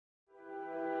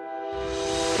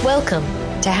Welcome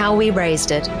to How We Raised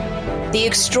It, the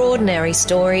extraordinary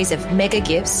stories of mega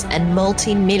gifts and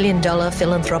multi-million-dollar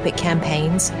philanthropic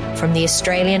campaigns from the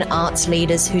Australian arts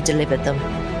leaders who delivered them.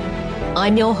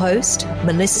 I'm your host,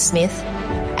 Melissa Smith,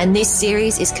 and this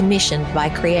series is commissioned by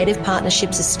Creative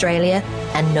Partnerships Australia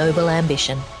and Noble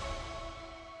Ambition.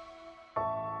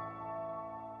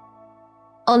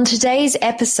 On today's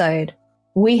episode,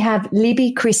 we have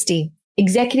Libby Christie,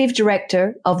 Executive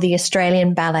Director of the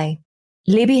Australian Ballet.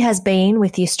 Libby has been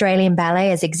with the Australian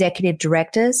Ballet as Executive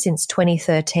Director since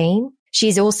 2013. She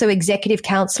is also Executive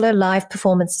Counsellor, Live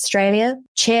Performance Australia,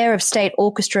 Chair of State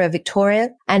Orchestra of Victoria,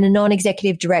 and a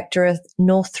Non-Executive Director of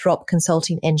Northrop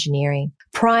Consulting Engineering.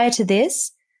 Prior to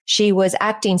this, she was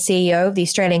Acting CEO of the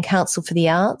Australian Council for the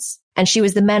Arts, and she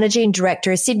was the Managing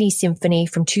Director of Sydney Symphony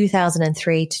from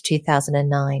 2003 to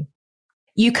 2009.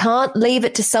 You can't leave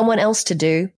it to someone else to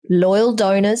do. Loyal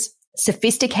donors,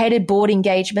 sophisticated board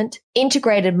engagement,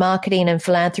 integrated marketing and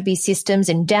philanthropy systems,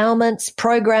 endowments,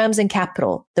 programs and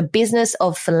capital, the business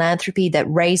of philanthropy that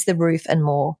raised the roof and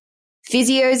more.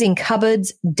 Physios in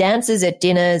cupboards, dancers at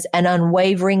dinners and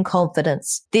unwavering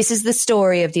confidence. This is the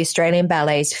story of the Australian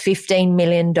Ballet's $15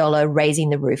 million Raising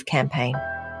the Roof campaign.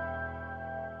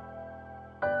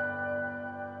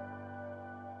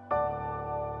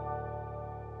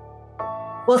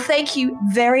 Well, thank you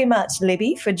very much,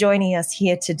 Libby, for joining us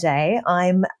here today.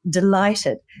 I'm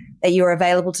delighted that you're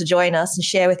available to join us and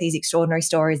share with these extraordinary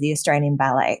stories of the Australian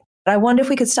Ballet. But I wonder if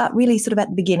we could start really sort of at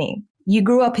the beginning. You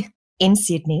grew up in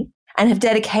Sydney and have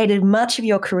dedicated much of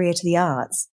your career to the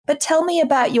arts. But tell me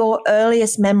about your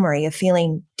earliest memory of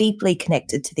feeling deeply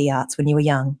connected to the arts when you were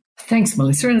young. Thanks,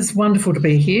 Melissa, and it's wonderful to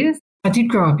be here. I did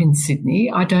grow up in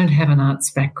Sydney. I don't have an arts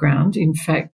background. In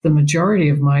fact, the majority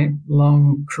of my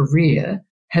long career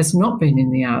has not been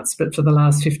in the arts, but for the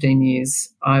last 15 years,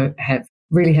 I have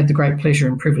really had the great pleasure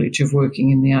and privilege of working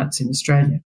in the arts in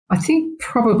Australia. I think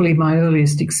probably my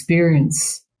earliest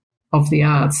experience of the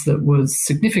arts that was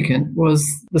significant was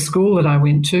the school that I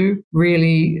went to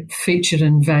really featured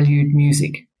and valued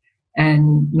music.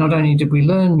 And not only did we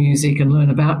learn music and learn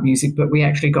about music, but we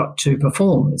actually got to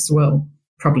perform as well.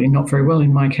 Probably not very well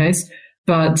in my case,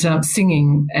 but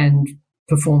singing and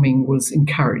performing was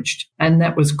encouraged, and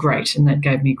that was great, and that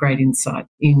gave me great insight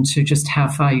into just how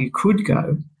far you could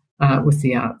go with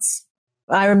the arts.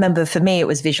 I remember for me it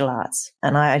was visual arts,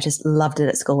 and I just loved it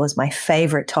at school. It was my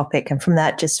favourite topic, and from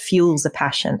that just fuels a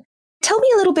passion. Tell me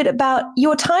a little bit about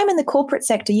your time in the corporate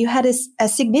sector. You had a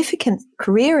significant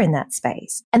career in that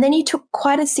space, and then you took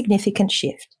quite a significant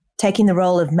shift, taking the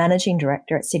role of Managing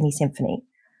Director at Sydney Symphony.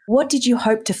 What did you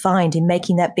hope to find in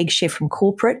making that big shift from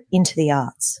corporate into the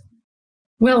arts?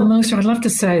 Well, Melissa, I'd love to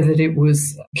say that it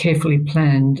was carefully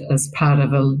planned as part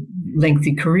of a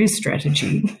lengthy career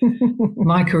strategy.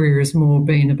 My career has more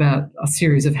been about a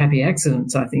series of happy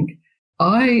accidents, I think.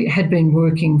 I had been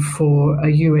working for a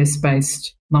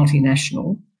US-based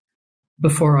multinational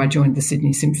before I joined the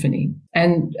Sydney Symphony.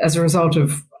 And as a result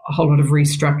of a whole lot of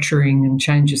restructuring and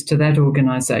changes to that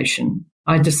organisation,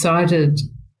 I decided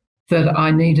that I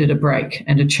needed a break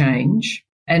and a change.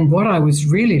 And what I was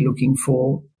really looking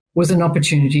for was an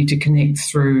opportunity to connect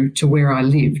through to where I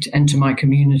lived and to my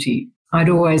community. I'd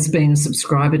always been a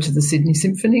subscriber to the Sydney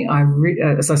Symphony.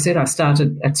 As I said, I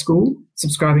started at school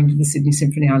subscribing to the Sydney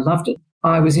Symphony. I loved it.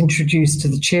 I was introduced to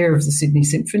the chair of the Sydney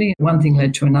Symphony. One thing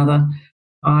led to another.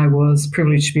 I was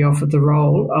privileged to be offered the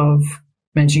role of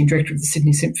Managing Director of the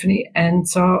Sydney Symphony, and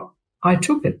so I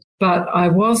took it. But I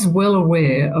was well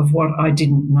aware of what I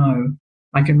didn't know.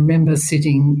 I can remember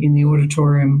sitting in the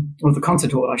auditorium, or the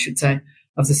concert hall, I should say,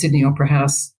 of the Sydney Opera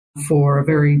House for a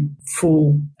very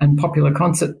full and popular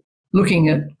concert, looking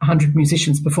at 100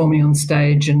 musicians performing on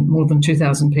stage and more than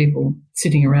 2,000 people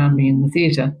sitting around me in the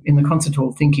theatre, in the concert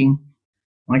hall, thinking,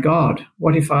 my God,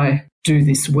 what if I do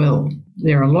this well?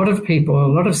 There are a lot of people,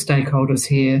 a lot of stakeholders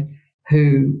here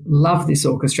who love this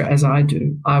orchestra as I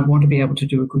do. I want to be able to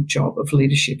do a good job of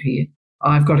leadership here.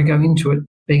 I've got to go into it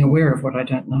being aware of what I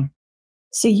don't know.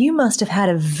 So you must have had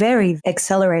a very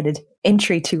accelerated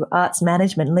entry to arts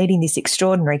management, leading this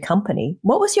extraordinary company.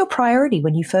 What was your priority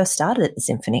when you first started at the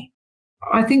Symphony?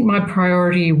 I think my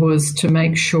priority was to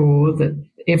make sure that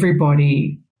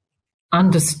everybody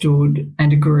understood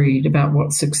and agreed about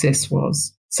what success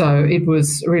was. So it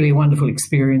was really a wonderful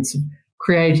experience of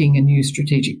creating a new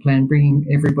strategic plan, bringing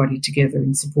everybody together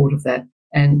in support of that,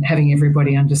 and having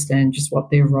everybody understand just what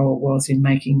their role was in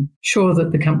making sure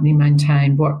that the company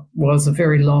maintained what was a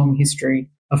very long history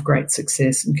of great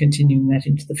success and continuing that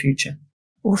into the future.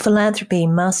 Well, philanthropy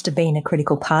must have been a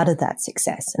critical part of that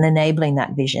success and enabling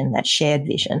that vision, that shared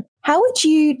vision. How would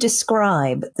you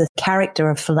describe the character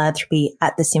of philanthropy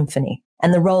at the Symphony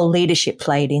and the role leadership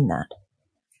played in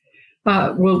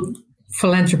that? Well,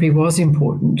 philanthropy was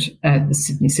important at the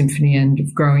Sydney Symphony and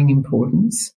of growing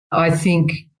importance. I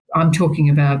think I'm talking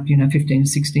about, 15 or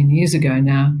 16 years ago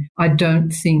now. I don't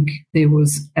think there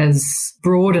was as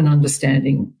broad an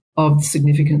understanding of the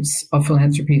significance of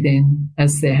philanthropy then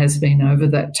as there has been over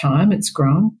that time. It's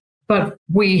grown. But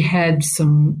we had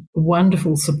some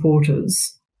wonderful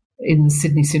supporters in the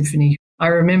Sydney Symphony. I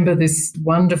remember this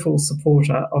wonderful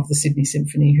supporter of the Sydney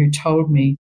Symphony who told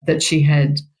me that she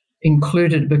had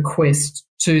included a bequest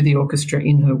to the orchestra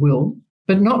in her will.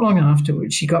 But not long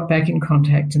afterwards, she got back in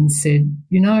contact and said,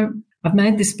 I've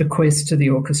made this bequest to the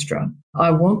orchestra.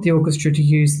 I want the orchestra to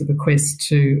use the bequest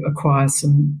to acquire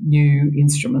some new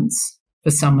instruments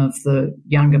for some of the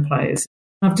younger players.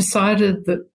 I've decided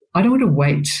that I don't want to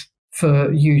wait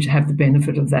for you to have the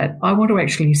benefit of that. I want to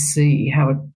actually see how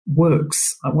it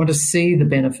works. I want to see the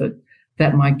benefit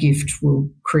that my gift will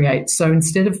create. So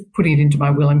instead of putting it into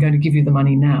my will, I'm going to give you the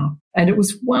money now. And it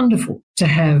was wonderful to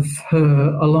have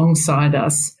her alongside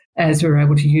us as we were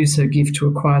able to use her gift to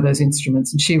acquire those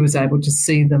instruments. And she was able to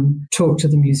see them, talk to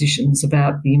the musicians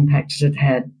about the impact it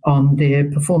had on their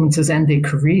performances and their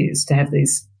careers to have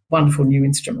these wonderful new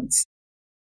instruments.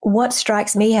 What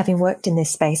strikes me, having worked in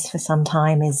this space for some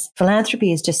time, is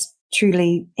philanthropy is just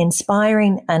truly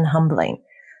inspiring and humbling.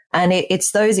 And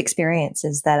it's those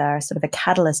experiences that are sort of a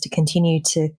catalyst to continue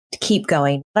to keep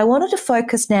going. I wanted to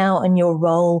focus now on your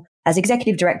role as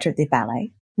Executive Director of the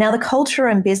Ballet. Now, the culture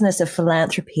and business of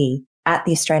philanthropy at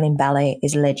the Australian Ballet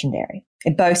is legendary.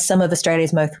 It boasts some of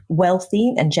Australia's most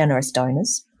wealthy and generous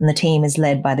donors, and the team is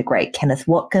led by the great Kenneth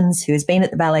Watkins, who has been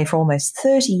at the ballet for almost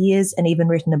 30 years and even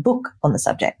written a book on the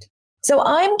subject. So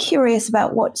I'm curious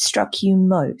about what struck you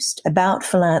most about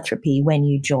philanthropy when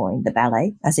you joined the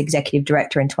ballet as Executive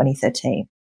Director in 2013.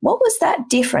 What was that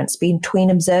difference between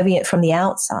observing it from the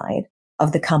outside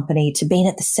of the company to being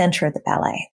at the center of the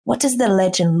ballet? What does the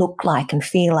legend look like and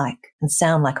feel like and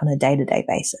sound like on a day-to-day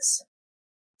basis?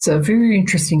 It's a very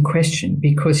interesting question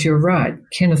because you're right.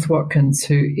 Kenneth Watkins,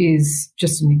 who is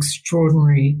just an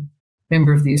extraordinary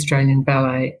member of the Australian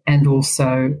Ballet and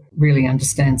also really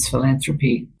understands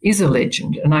philanthropy, is a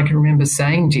legend. And I can remember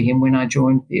saying to him when I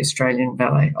joined the Australian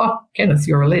Ballet, "Oh, Kenneth,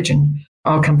 you're a legend."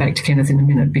 I'll come back to Kenneth in a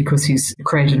minute because he's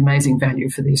created amazing value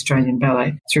for the Australian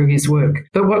Ballet through his work.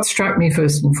 But what struck me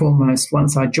first and foremost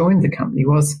once I joined the company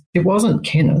was it wasn't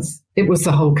Kenneth, it was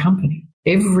the whole company.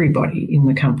 Everybody in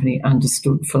the company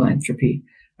understood philanthropy.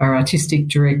 Our artistic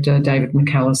director, David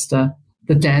McAllister,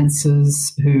 the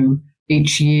dancers who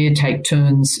each year take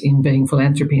turns in being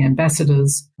philanthropy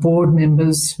ambassadors, board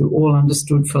members who all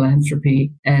understood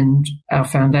philanthropy, and our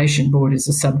foundation board is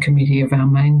a subcommittee of our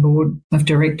main board of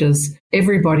directors.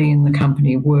 Everybody in the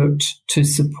company worked to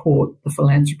support the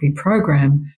philanthropy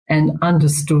program and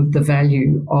understood the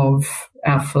value of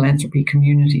our philanthropy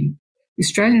community. The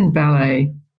Australian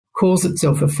Ballet calls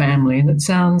itself a family, and it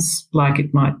sounds like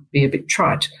it might be a bit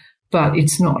trite, but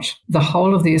it's not. The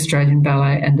whole of the Australian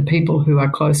Ballet and the people who are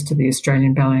close to the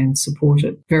Australian Ballet and support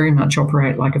it very much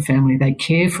operate like a family. They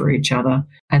care for each other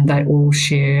and they all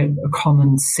share a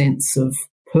common sense of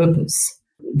purpose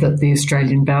that the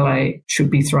Australian Ballet should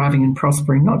be thriving and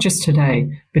prospering, not just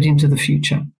today, but into the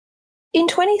future. In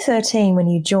 2013, when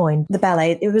you joined the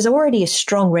ballet, it was already a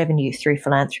strong revenue through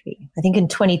philanthropy. I think in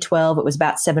 2012, it was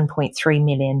about 7.3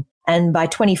 million. And by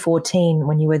 2014,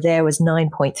 when you were there, was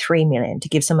 9.3 million, to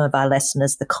give some of our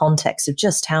listeners the context of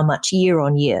just how much year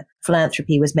on year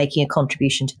philanthropy was making a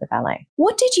contribution to the ballet.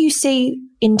 What did you see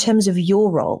in terms of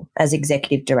your role as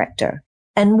executive director?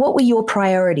 And what were your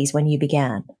priorities when you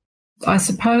began? I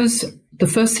suppose the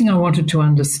first thing I wanted to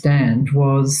understand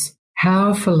was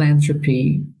how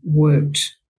philanthropy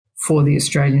worked for the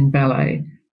Australian Ballet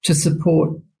to support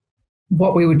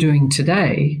what we were doing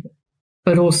today,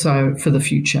 but also for the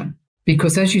future.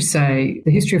 Because as you say,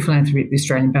 the history of philanthropy at the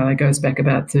Australian Ballet goes back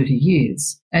about 30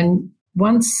 years. And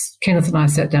once Kenneth and I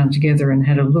sat down together and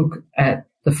had a look at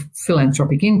the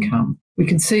philanthropic income, we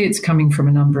can see it's coming from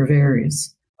a number of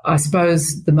areas. I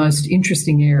suppose the most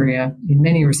interesting area in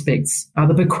many respects are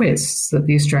the bequests that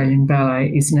the Australian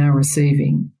Ballet is now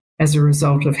receiving as a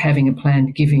result of having a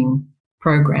planned giving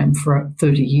program for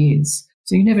 30 years.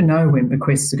 So you never know when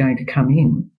bequests are going to come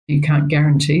in. You can't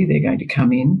guarantee they're going to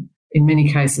come in. In many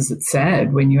cases, it's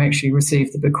sad when you actually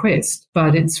receive the bequest,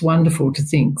 but it's wonderful to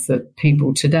think that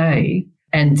people today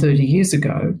and 30 years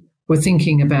ago were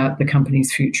thinking about the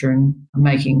company's future and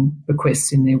making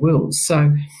bequests in their wills.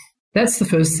 So that's the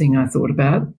first thing I thought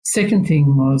about. Second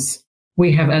thing was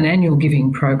we have an annual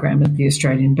giving program at the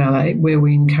Australian Ballet where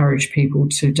we encourage people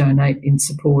to donate in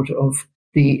support of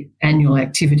the annual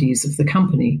activities of the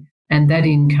company. and that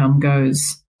income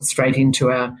goes straight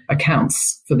into our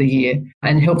accounts for the year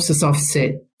and helps us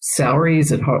offset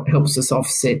salaries. It helps us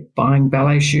offset buying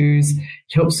ballet shoes. It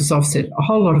helps us offset a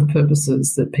whole lot of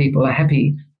purposes that people are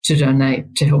happy to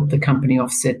donate to help the company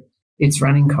offset its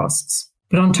running costs.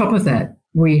 But on top of that,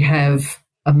 we have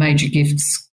a major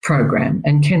gifts program,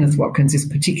 and Kenneth Watkins is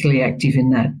particularly active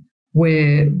in that,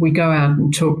 where we go out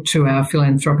and talk to our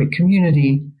philanthropic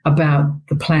community about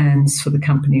the plans for the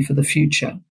company for the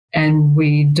future. And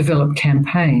we develop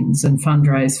campaigns and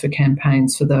fundraise for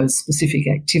campaigns for those specific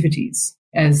activities.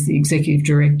 As the executive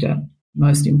director,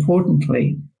 most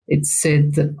importantly, it's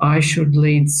said that I should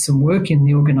lead some work in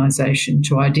the organisation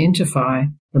to identify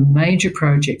the major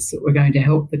projects that were going to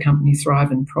help the company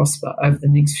thrive and prosper over the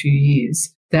next few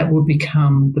years that will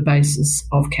become the basis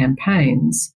of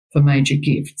campaigns for major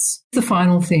gifts. The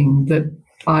final thing that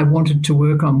I wanted to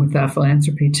work on with our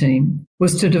philanthropy team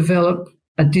was to develop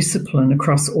a discipline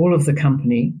across all of the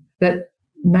company that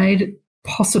made it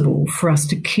possible for us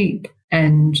to keep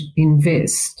and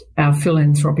invest our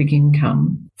philanthropic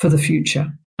income for the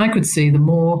future. I could see the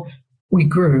more we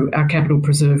grew our capital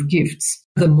preserved gifts,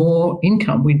 the more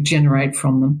income we'd generate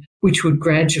from them, which would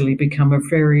gradually become a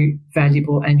very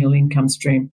valuable annual income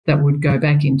stream that would go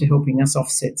back into helping us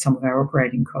offset some of our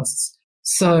operating costs.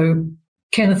 So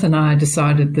Kenneth and I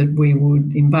decided that we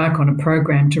would embark on a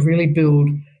program to really build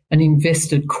an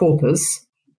invested corpus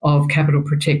of capital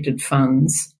protected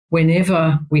funds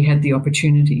whenever we had the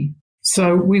opportunity.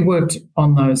 So we worked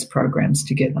on those programs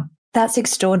together. That's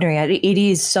extraordinary. It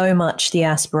is so much the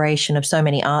aspiration of so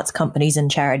many arts companies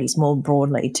and charities more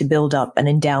broadly to build up an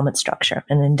endowment structure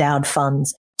and endowed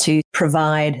funds to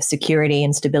provide security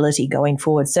and stability going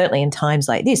forward, certainly in times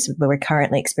like this where we're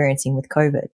currently experiencing with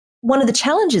COVID. One of the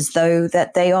challenges, though,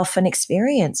 that they often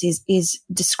experience is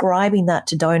describing that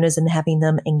to donors and having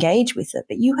them engage with it.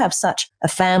 But you have such a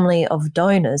family of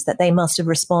donors that they must have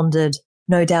responded,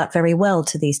 no doubt, very well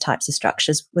to these types of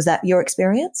structures. Was that your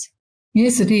experience?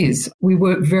 Yes, it is. We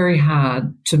work very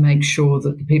hard to make sure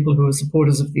that the people who are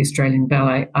supporters of the Australian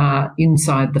Ballet are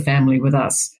inside the family with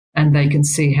us and they can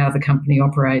see how the company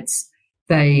operates.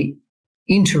 They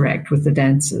interact with the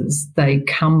dancers. They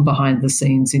come behind the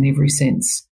scenes in every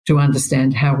sense to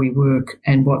understand how we work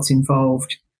and what's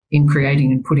involved in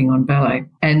creating and putting on ballet.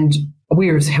 And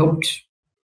we're helped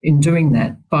in doing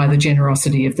that by the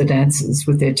generosity of the dancers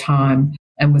with their time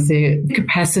and with their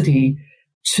capacity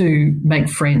to make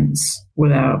friends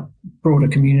with our broader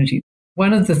community.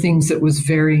 One of the things that was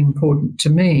very important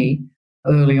to me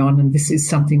early on, and this is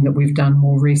something that we've done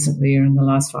more recently or in the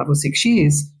last 5 or 6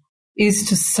 years, is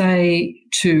to say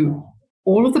to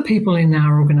all of the people in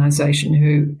our organisation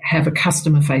who have a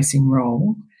customer-facing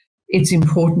role, it's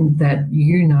important that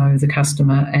you know the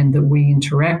customer and that we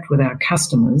interact with our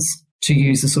customers, to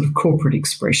use a sort of corporate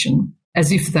expression,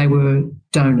 as if they were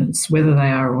donors, whether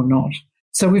they are or not.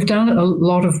 So we've done a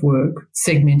lot of work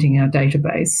segmenting our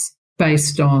database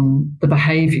based on the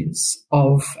behaviours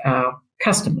of our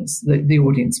customers, the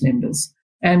audience members.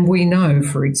 And we know,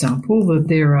 for example, that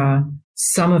there are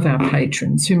some of our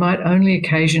patrons who might only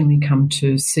occasionally come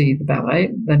to see the ballet.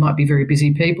 They might be very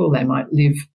busy people. They might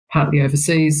live partly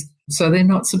overseas. So they're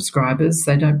not subscribers.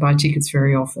 They don't buy tickets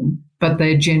very often, but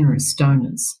they're generous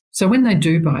donors. So when they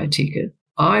do buy a ticket,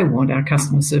 I want our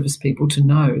customer service people to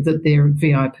know that they're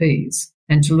VIPs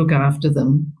and to look after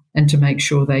them and to make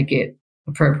sure they get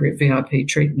appropriate VIP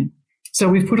treatment. So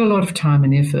we've put a lot of time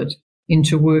and effort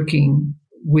into working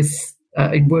with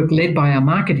in work led by our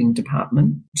marketing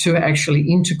department to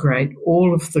actually integrate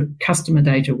all of the customer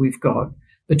data we've got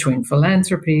between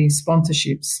philanthropy,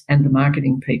 sponsorships, and the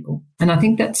marketing people. And I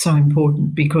think that's so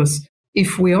important because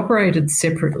if we operated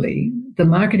separately, the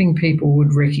marketing people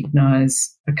would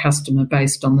recognise a customer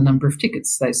based on the number of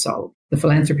tickets they sold. The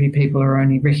philanthropy people are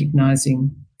only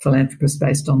recognising philanthropists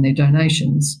based on their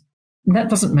donations. And that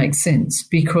doesn't make sense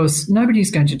because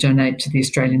nobody's going to donate to the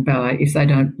Australian Ballet if they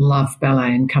don't love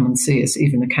ballet and come and see us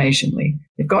even occasionally.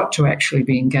 They've got to actually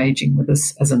be engaging with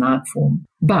us as an art form.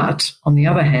 But on the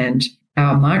other hand,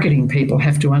 our marketing people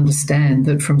have to understand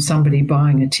that from somebody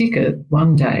buying a ticket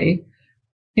one day,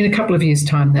 in a couple of years'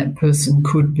 time, that person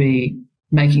could be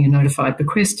making a notified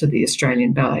bequest to the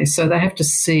Australian Ballet. So they have to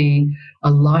see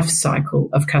a life cycle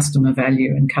of customer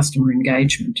value and customer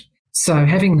engagement. So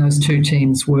having those two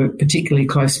teams work particularly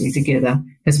closely together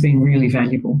has been really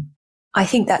valuable. I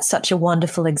think that's such a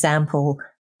wonderful example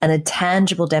and a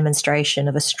tangible demonstration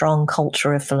of a strong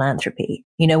culture of philanthropy.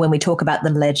 You know, when we talk about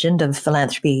the legend of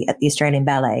philanthropy at the Australian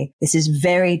Ballet, this is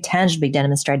very tangibly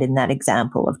demonstrated in that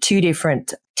example of two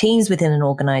different teams within an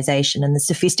organisation and the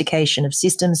sophistication of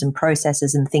systems and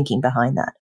processes and thinking behind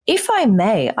that. If I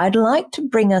may, I'd like to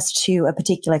bring us to a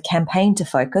particular campaign to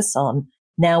focus on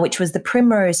now, which was the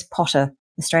Primrose Potter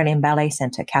Australian Ballet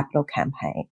Centre Capital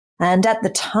Campaign. And at the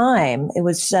time, it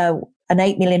was an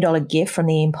 $8 million gift from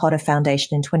the Ian Potter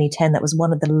Foundation in 2010 that was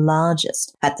one of the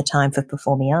largest at the time for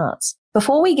performing arts.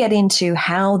 Before we get into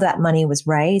how that money was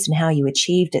raised and how you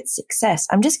achieved its success,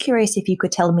 I'm just curious if you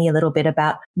could tell me a little bit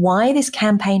about why this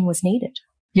campaign was needed.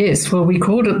 Yes, well, we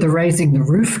called it the Raising the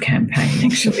Roof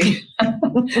campaign, actually,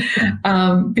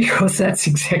 because that's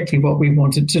exactly what we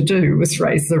wanted to do, was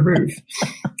raise the roof.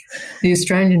 The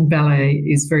Australian Ballet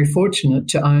is very fortunate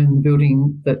to own the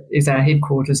building that is our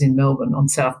headquarters in Melbourne on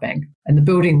South Bank. And the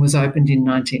building was opened in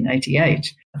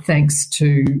 1988, thanks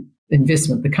to the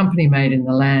investment the company made in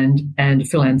the land and a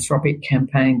philanthropic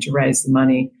campaign to raise the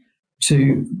money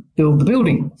to build the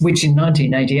building, which in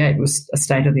 1988 was a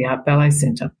state-of-the-art ballet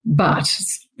centre. But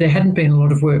there hadn't been a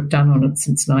lot of work done on it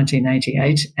since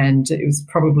 1988, and it was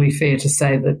probably fair to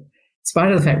say that in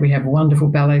spite of the fact we have wonderful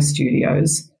ballet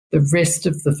studios, the rest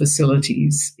of the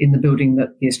facilities in the building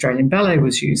that the Australian Ballet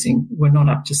was using were not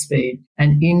up to speed.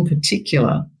 And in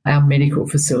particular, our medical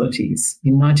facilities.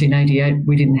 In 1988,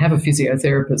 we didn't have a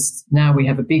physiotherapist. Now we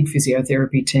have a big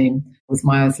physiotherapy team with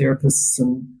myotherapists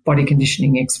and body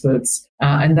conditioning experts.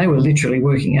 And they were literally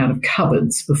working out of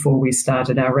cupboards before we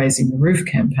started our Raising the Roof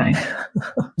campaign.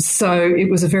 So it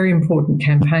was a very important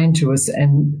campaign to us,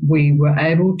 and we were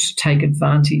able to take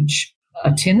advantage.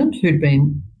 A tenant who'd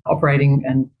been operating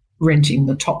and renting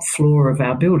the top floor of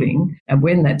our building. And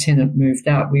when that tenant moved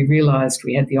out, we realised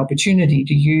we had the opportunity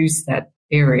to use that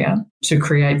area to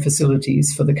create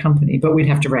facilities for the company, but we'd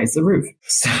have to raise the roof.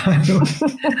 So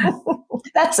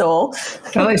that's all.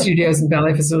 Ballet studios and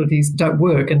ballet facilities don't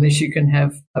work unless you can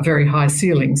have a very high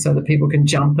ceiling so that people can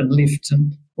jump and lift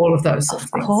and all of those sort of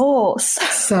things. Of course.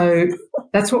 So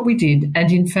that's what we did.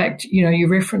 And in fact, you know, you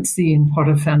referenced the Ian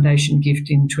Potter Foundation gift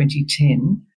in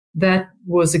 2010. That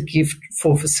was a gift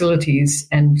for facilities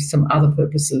and some other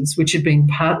purposes, which had been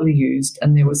partly used,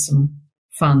 and there were some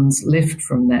funds left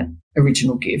from that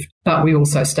original gift. But we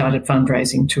also started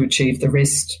fundraising to achieve the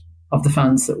rest of the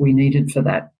funds that we needed for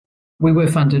that. We were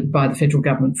funded by the federal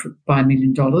government by $1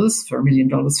 million, for $1 million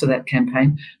for that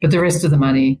campaign, but the rest of the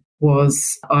money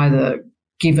was either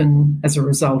given as a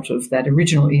result of that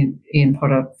original Ian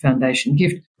Potter Foundation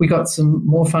gift. We got some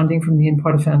more funding from the Ian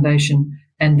Potter Foundation,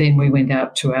 and then we went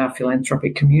out to our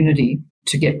philanthropic community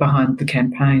to get behind the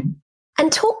campaign.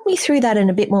 And talk me through that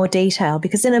in a bit more detail,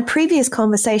 because in a previous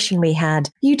conversation we had,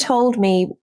 you told me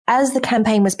as the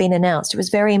campaign was being announced, it was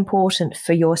very important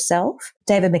for yourself,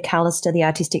 David McAllister, the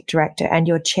artistic director, and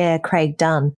your chair, Craig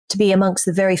Dunn, to be amongst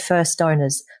the very first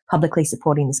donors publicly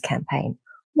supporting this campaign.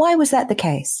 Why was that the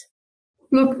case?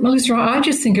 Look, Melissa, I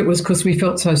just think it was because we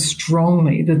felt so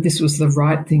strongly that this was the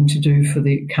right thing to do for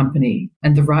the company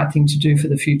and the right thing to do for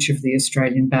the future of the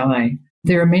Australian Ballet.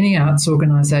 There are many arts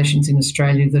organisations in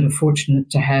Australia that are fortunate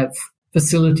to have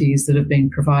facilities that have been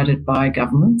provided by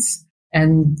governments,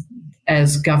 and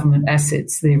as government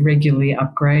assets, they're regularly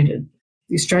upgraded.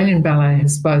 The Australian Ballet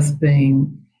has both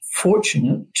been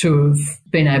fortunate to have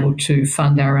been able to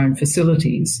fund our own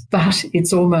facilities, but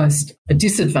it's almost a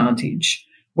disadvantage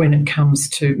when it comes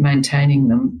to maintaining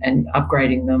them and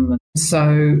upgrading them.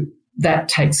 So that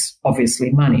takes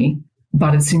obviously money,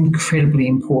 but it's incredibly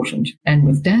important. And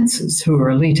with dancers who are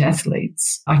elite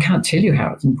athletes, I can't tell you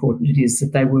how important it is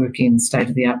that they work in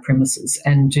state-of-the-art premises.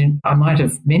 And I might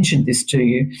have mentioned this to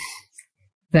you,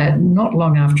 that not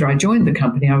long after I joined the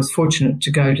company, I was fortunate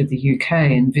to go to the UK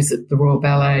and visit the Royal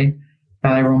Ballet,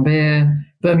 Ballet Rambert,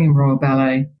 Birmingham Royal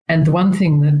Ballet. And the one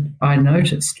thing that I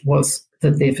noticed was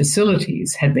that their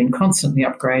facilities had been constantly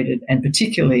upgraded, and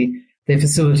particularly their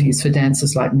facilities for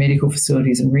dancers, like medical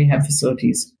facilities and rehab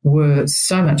facilities, were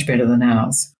so much better than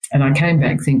ours. And I came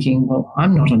back thinking, well,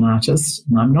 I'm not an artist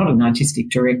and I'm not an artistic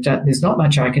director. There's not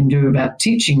much I can do about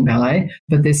teaching ballet,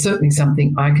 but there's certainly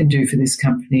something I can do for this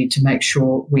company to make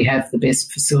sure we have the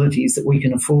best facilities that we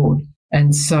can afford.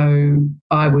 And so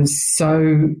I was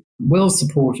so well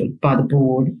supported by the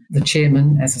board, the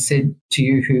chairman, as I said to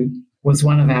you, who was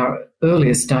one of our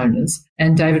earliest donors,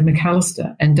 and David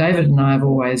McAllister. And David and I have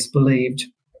always believed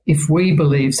if we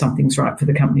believe something's right for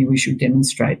the company, we should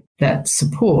demonstrate that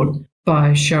support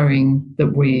by showing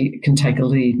that we can take a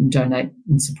lead and donate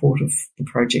in support of the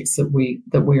projects that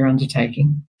we're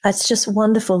undertaking. That's just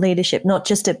wonderful leadership, not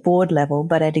just at board level,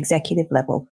 but at executive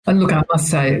level. And look, I must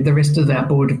say the rest of our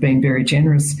board have been very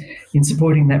generous in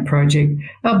supporting that project.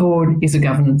 Our board is a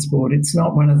governance board. It's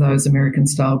not one of those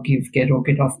American-style give, get or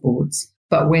get off boards.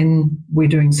 But when we're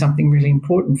doing something really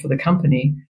important for the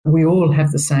company, we all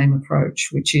have the same approach,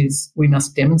 which is we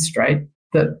must demonstrate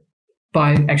that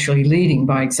by actually leading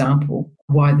by example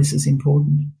why this is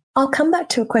important. I'll come back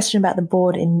to a question about the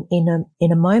board in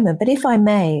a moment, but if I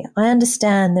may, I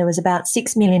understand there was about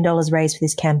 $6 million raised for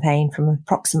this campaign from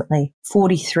approximately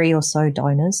 43 or so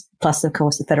donors, plus, of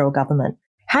course, the federal government.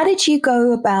 How did you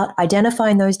go about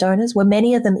identifying those donors? Were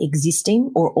many of them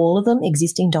existing or all of them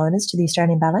existing donors to the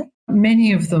Australian Ballet?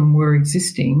 Many of them were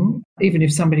existing. Even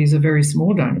if somebody's a very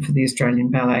small donor for the Australian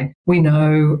Ballet, we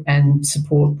know and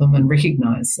support them and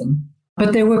recognise them.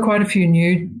 But there were quite a few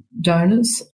new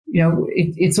donors. You know,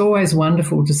 it's always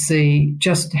wonderful to see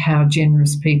just how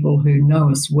generous people who know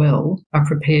us well are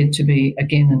prepared to be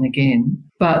again and again.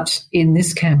 But in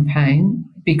this campaign,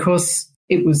 because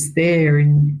it was there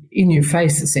in your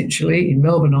face, essentially, in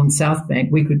Melbourne on South Bank,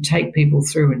 we could take people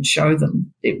through and show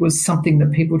them. It was something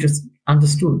that people just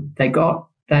understood. They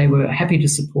were happy to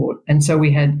support. And so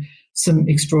we had some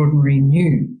extraordinary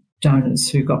new donors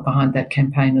who got behind that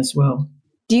campaign as well.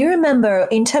 Do you remember,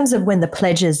 in terms of when the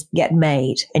pledges get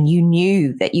made and you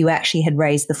knew that you actually had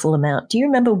raised the full amount, do you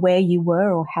remember where you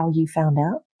were or how you found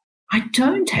out? I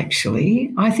don't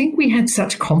actually. I think we had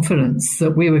such confidence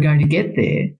that we were going to get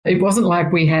there. It wasn't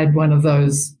like we had one of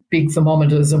those big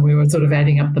thermometers and we were sort of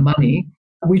adding up the money.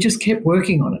 We just kept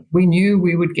working on it. We knew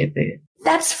we would get there.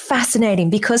 That's fascinating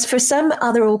because for some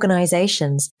other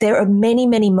organisations, there are many,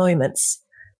 many moments,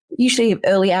 usually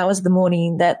early hours of the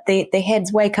morning, that their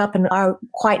heads wake up and are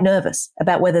quite nervous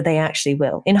about whether they actually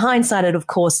will. In hindsight, it, of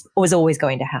course, was always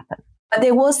going to happen. But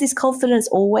there was this confidence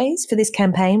always for this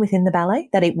campaign within the ballet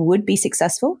that it would be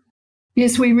successful?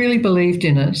 Yes, we really believed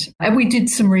in it. And we did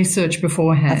some research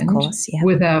beforehand, of course, yeah,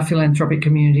 with our philanthropic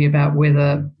community about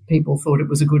whether people thought it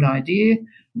was a good idea.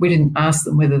 We didn't ask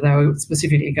them whether they were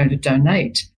specifically going to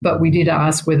donate, but we did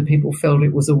ask whether people felt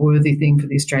it was a worthy thing for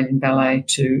the Australian Ballet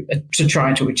to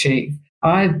try to achieve.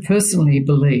 I personally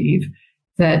believe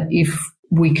that if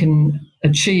we can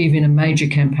achieve in a major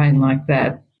campaign like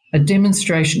that a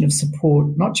demonstration of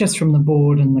support, not just from the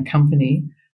board and the company,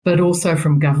 but also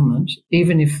from government,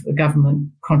 even if the government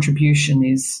contribution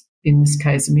is, in this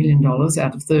case, $1 million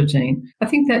out of 13, I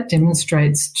think that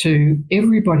demonstrates to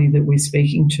everybody that we're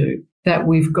speaking to that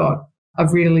we've got a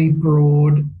really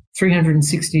broad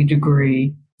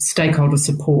 360-degree stakeholder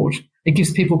support. It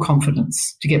gives people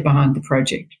confidence to get behind the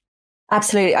project.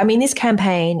 Absolutely. I mean, this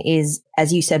campaign is,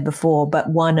 as you said before, but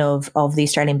one of the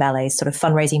Australian Ballet's sort of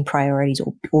fundraising priorities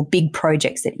or big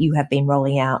projects that you have been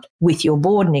rolling out with your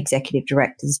board and executive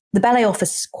directors. The ballet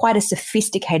offers quite a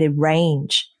sophisticated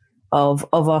range of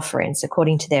offerings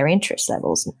according to their interest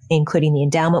levels, including the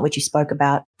endowment, which you spoke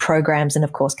about, programs, and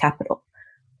of course, capital.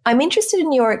 I'm interested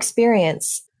in your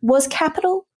experience. Was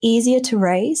capital easier to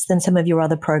raise than some of your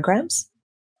other programs?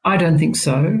 I don't think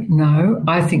so, no.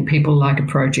 I think people like a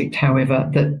project, however,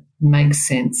 that makes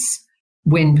sense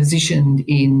when positioned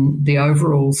in the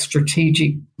overall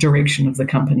strategic direction of the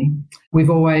company.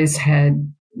 We've always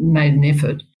made an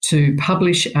effort to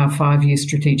publish our 5-year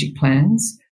strategic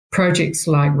plans. Projects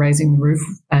like raising the roof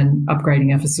and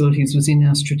upgrading our facilities was in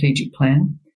our strategic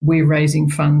plan. We're raising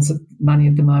money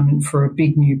at the moment for a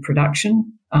big new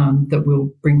production that we'll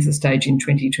bring to the stage in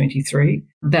 2023.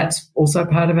 That's also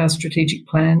part of our strategic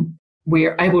plan.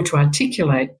 We're able to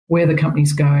articulate where the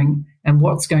company's going and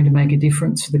what's going to make a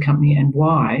difference for the company and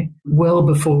why well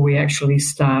before we actually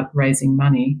start raising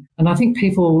money. And I think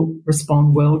people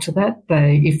respond well to that.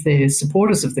 If they're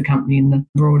supporters of the company in the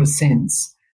broader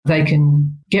sense, they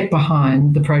can get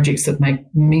behind the projects that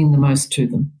mean the most to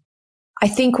them. I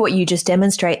think what you just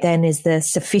demonstrate then is the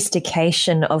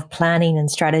sophistication of planning and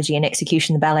strategy and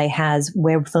execution the ballet has,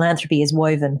 where philanthropy is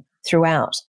woven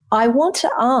throughout. I want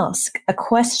to ask a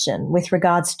question with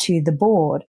regards to the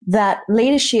board, that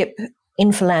leadership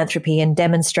in philanthropy and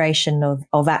demonstration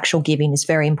of actual giving is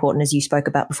very important, as you spoke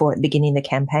about before at the beginning of the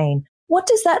campaign. What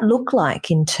does that look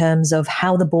like in terms of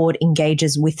how the board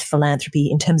engages with philanthropy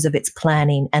in terms of its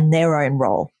planning and their own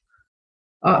role?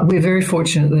 We're very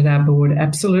fortunate that our board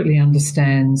absolutely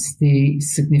understands the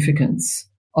significance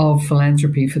of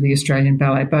philanthropy for the Australian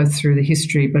Ballet, both through the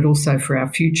history but also for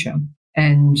our future.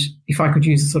 And if I could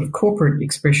use a sort of corporate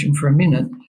expression for a minute,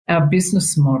 our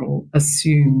business model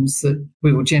assumes that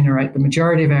we will generate the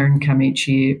majority of our income each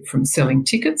year from selling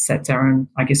tickets. That's our own,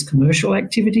 commercial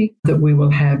activity. That we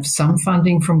will have some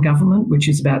funding from government, which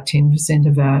is about 10%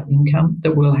 of our income.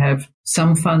 That we'll have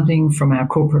some funding from our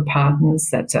corporate partners.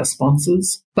 That's our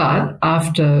sponsors. But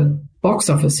after box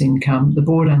office income, the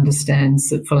board understands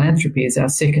that philanthropy is our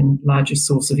second largest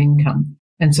source of income.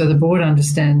 And so the board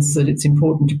understands that it's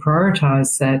important to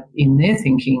prioritise that in their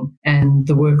thinking and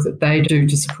the work that they do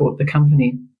to support the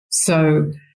company.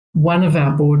 So one of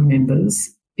our board members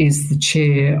is the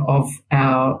chair of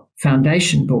our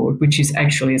Foundation Board, which is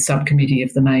actually a subcommittee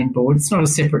of the main board. It's not a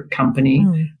separate company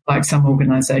like some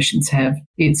organisations have.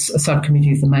 It's a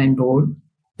subcommittee of the main board.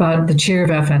 But the chair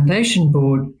of our Foundation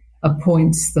Board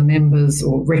appoints the members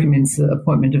or recommends the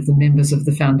appointment of the members of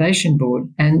the Foundation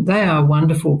Board. And they are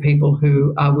wonderful people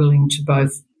who are willing to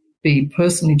both be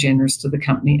personally generous to the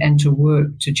company and to work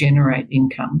to generate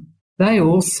income. They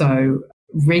also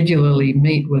regularly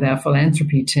meet with our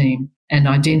philanthropy team and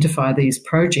identify these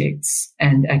projects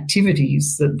and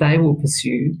activities that they will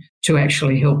pursue to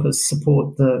actually help us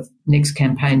support the next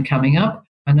campaign coming up.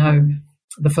 I know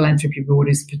the Philanthropy Board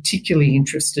is particularly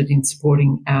interested in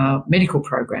supporting our medical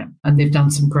program, and they've done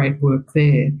some great work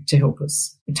there to help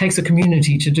us. It takes a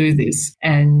community to do this,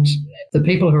 and the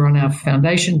people who are on our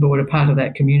Foundation Board are part of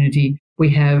that community.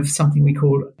 We have something we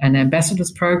call an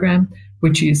ambassadors program,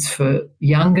 which is for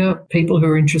younger people who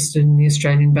are interested in the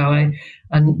Australian Ballet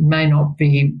and may not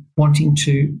be wanting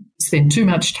to spend too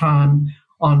much time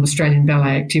on Australian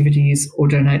Ballet activities or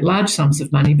donate large sums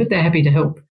of money, but they're happy to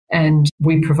help. And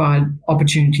we provide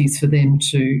opportunities for them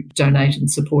to donate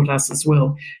and support us as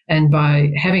well. And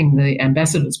by having the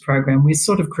ambassadors program, we're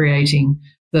sort of creating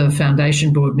the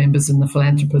Foundation Board members and the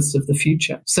philanthropists of the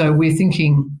future. So we're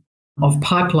thinking of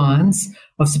pipelines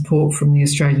of support from the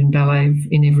Australian Ballet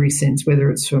in every sense,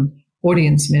 whether it's from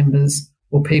audience members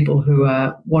or people who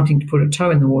are wanting to put a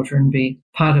toe in the water and be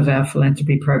part of our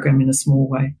philanthropy program in a small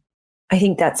way. I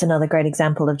think that's another great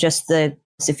example of just the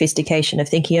sophistication of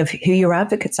thinking of who your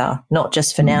advocates are, not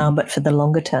just for now, but for the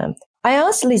longer term. I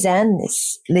asked Lisanne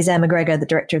McGregor, the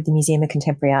director of the Museum of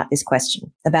Contemporary Art, this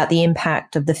question about the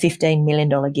impact of the $15 million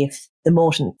gift the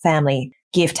Morton family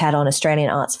gift had on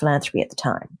Australian arts philanthropy at the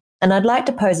time. And I'd like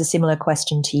to pose a similar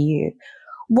question to you.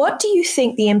 What do you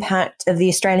think the impact of the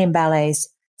Australian Ballet's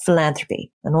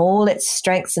philanthropy and all its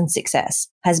strengths and success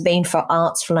has been for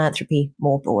arts philanthropy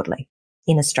more broadly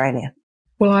in Australia?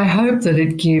 Well, I hope that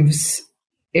it gives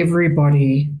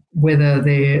everybody, whether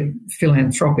they're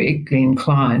philanthropically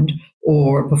inclined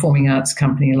or a performing arts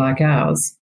company like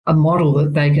ours, a model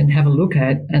that they can have a look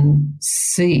at and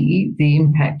see the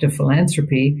impact of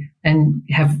philanthropy and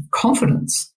have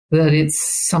confidence that it's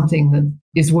something that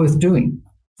is worth doing.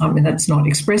 I mean, that's not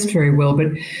expressed very well, but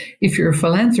if you're a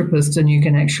philanthropist and you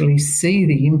can actually see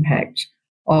the impact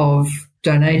of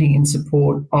donating in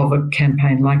support of a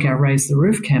campaign like our Raise the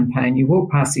Roof campaign, you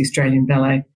walk past the Australian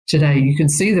Ballet today, you can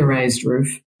see the raised roof,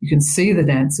 you can see the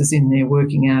dancers in there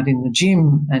working out in the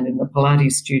gym and in the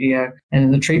Pilates studio and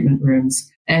in the treatment rooms,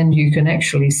 and you can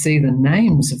actually see the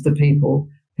names of the people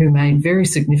who made very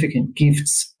significant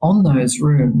gifts on those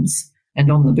rooms and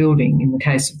on the building, in the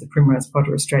case of the Primrose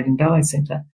Potter Australian Ballet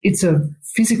Centre. It's a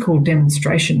physical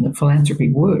demonstration that philanthropy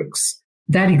works.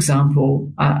 That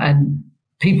example, and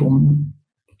people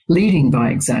leading by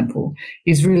example,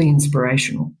 is really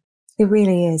inspirational. It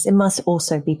really is. It must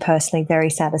also be personally very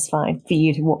satisfying for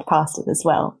you to walk past it as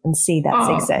well and see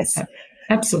that success.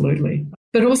 Absolutely.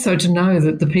 But also to know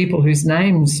that the people whose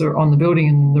names are on the building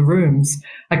and the rooms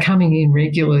are coming in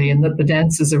regularly and that the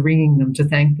dancers are ringing them to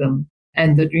thank them,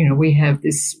 and that, you know, we have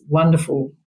this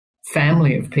wonderful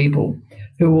family of people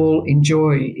who all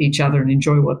enjoy each other and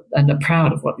enjoy and are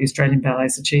proud of what the Australian Ballet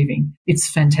is achieving. It's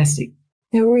fantastic.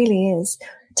 It really is.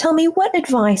 Tell me, what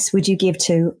advice would you give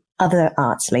to other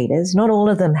arts leaders? Not all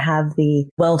of them have the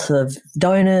wealth of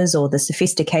donors or the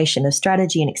sophistication of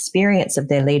strategy and experience of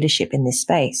their leadership in this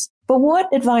space. But what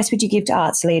advice would you give to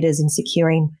arts leaders in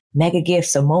securing mega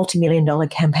gifts or multi-million-dollar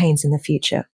campaigns in the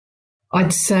future?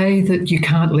 I'd say that you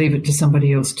can't leave it to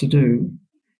somebody else to do.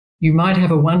 You might have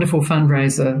a wonderful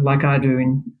fundraiser like I do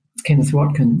in Kenneth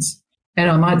Watkins. And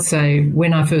I might say,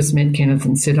 when I first met Kenneth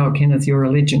and said, "Oh, Kenneth, you're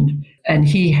a legend," and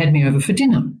he had me over for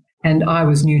dinner. And I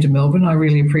was new to Melbourne. I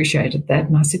really appreciated that.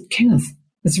 And I said, "Kenneth,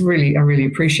 I really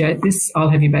appreciate this. I'll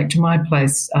have you back to my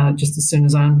place just as soon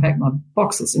as I unpack my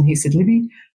boxes." And he said, "Libby,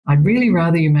 I'd really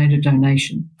rather you made a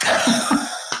donation."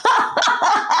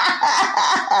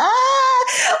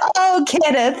 Oh,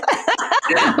 Kenneth.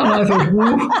 And I thought,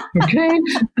 okay.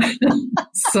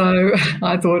 So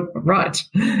I thought, right,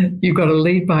 you've got to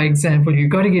lead by example.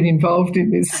 You've got to get involved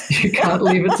in this. You can't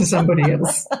leave it to somebody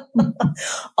else.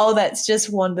 Oh, that's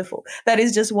just wonderful. That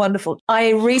is just wonderful.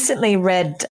 I recently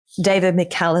read David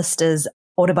McAllister's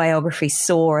autobiography,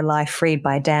 Soar, Life Freed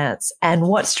by Dance. And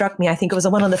what struck me, I think it was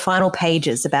on one of the final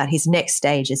pages about his next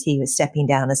stage as he was stepping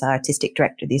down as artistic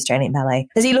director of the Australian Ballet,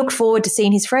 as he looked forward to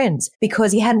seeing his friends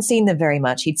because he hadn't seen them very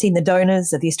much. He'd seen the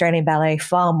donors of the Australian Ballet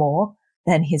far more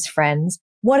than his friends.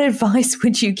 What advice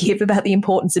would you give about the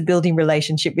importance of building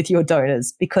relationship with your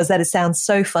donors? Because that sounds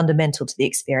so fundamental to the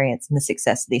experience and the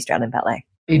success of the Australian Ballet.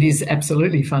 It is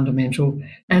absolutely fundamental.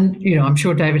 And, you know, I'm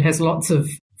sure David has lots of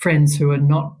friends who are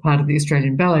not part of the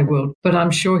Australian ballet world, but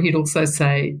I'm sure he'd also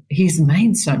say he's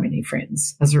made so many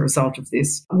friends as a result of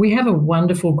this. We have a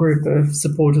wonderful group of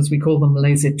supporters. We call them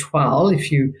Les Étoiles.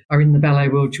 If you are in the ballet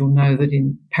world, you'll know that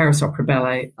in Paris Opera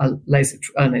Ballet, Les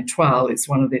Étoiles is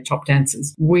one of their top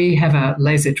dancers. We have a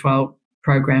Les Étoiles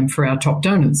program for our top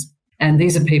donors. And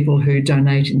these are people who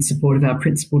donate in support of our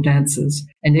principal dancers.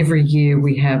 And every year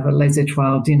we have a Les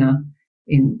Étoiles dinner,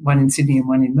 one in Sydney and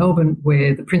one in Melbourne,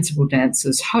 where the principal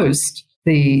dancers host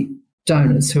the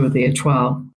donors who are the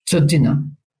Étoiles to dinner.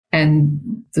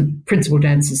 And the principal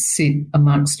dancers sit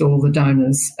amongst all the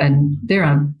donors, and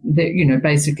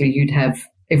basically you'd have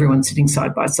everyone sitting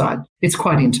side by side. It's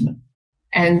quite intimate.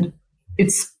 And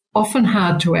it's often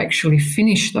hard to actually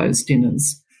finish those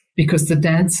dinners because the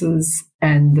dancers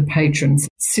and the patrons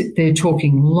sit there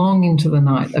talking long into the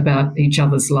night about each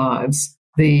other's lives.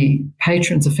 The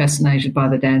patrons are fascinated by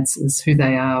the dancers, who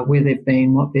they are, where they've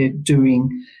been, what they're doing,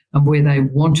 and where they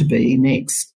want to be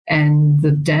next. And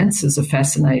the dancers are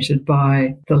fascinated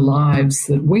by the lives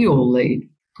that we all lead,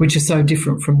 which are so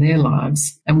different from their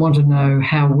lives, and want to know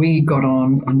how we got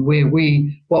on and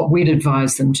what we'd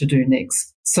advise them to do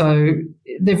next. So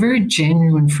they're very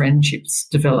genuine friendships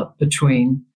developed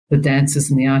between the dancers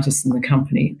and the artists and the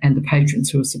company and the patrons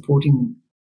who are supporting them.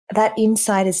 That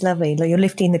insight is lovely. You're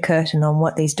lifting the curtain on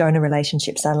what these donor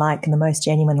relationships are like in the most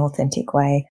genuine, authentic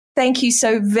way. Thank you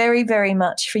so very, very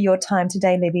much for your time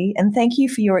today, Libby. And thank you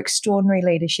for your extraordinary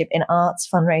leadership in arts,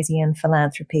 fundraising and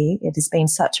philanthropy. It has been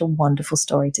such a wonderful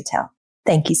story to tell.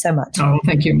 Thank you so much. Oh,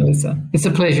 thank you, Melissa. It's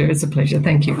a pleasure. It's a pleasure.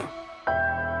 Thank you.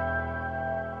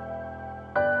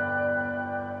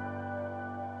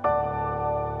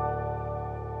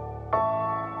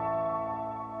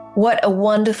 What a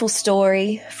wonderful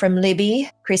story from Libby,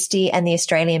 Christie and the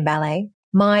Australian Ballet.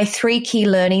 My 3 key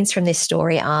learnings from this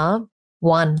story are: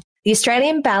 1, the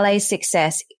Australian Ballet's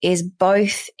success is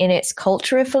both in its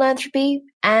culture of philanthropy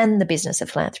and the business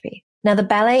of philanthropy. Now, the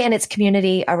ballet and its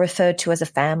community are referred to as a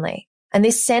family, and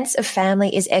this sense of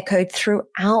family is echoed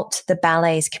throughout the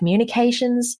ballet's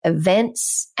communications,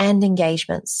 events, and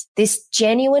engagements. This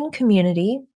genuine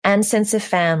community and sense of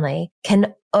family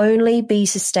can only be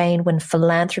sustained when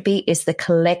philanthropy is the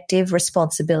collective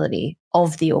responsibility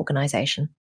of the organisation.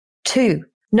 2,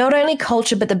 not only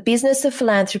culture, but the business of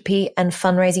philanthropy and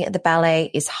fundraising at the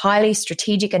ballet is highly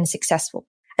strategic and successful.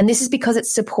 And this is because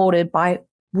it's supported by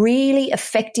really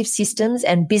effective systems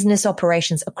and business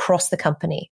operations across the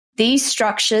company. These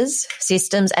structures,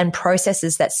 systems, and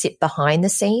processes that sit behind the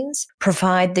scenes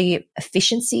provide the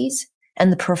efficiencies and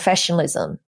the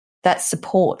professionalism that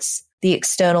supports the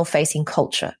external-facing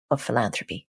culture of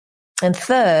philanthropy. And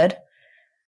 3rd,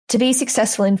 to be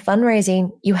successful in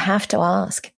fundraising, you have to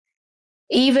ask.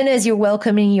 Even as you're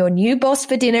welcoming your new boss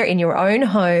for dinner in your own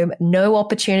home, no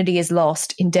opportunity is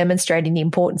lost in demonstrating the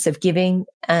importance of giving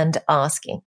and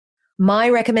asking. My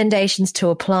recommendations to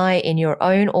apply in your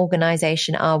own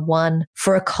organization are: 1,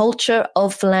 for a culture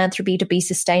of philanthropy to be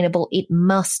sustainable, it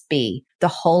must be the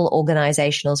whole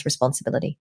organization's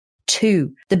responsibility.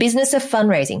 2, the business of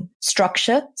fundraising,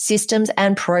 structure, systems,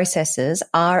 and processes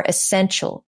are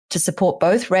essential to support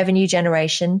both revenue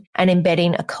generation and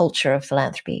embedding a culture of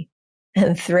philanthropy.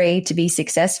 And 3, to be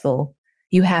successful,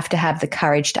 you have to have the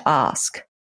courage to ask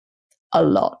a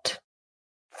lot.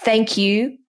 Thank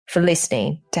you for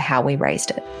listening to How We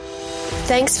Raised It.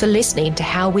 Thanks for listening to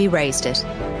How We Raised It.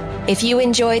 If you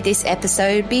enjoyed this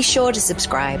episode, be sure to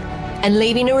subscribe, and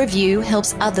leaving a review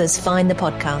helps others find the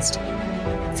podcast.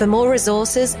 For more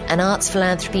resources and arts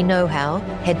philanthropy know-how,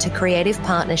 head to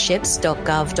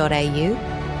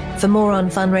creativepartnerships.gov.au. For more on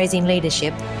fundraising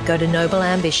leadership, go to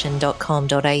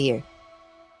nobleambition.com.au.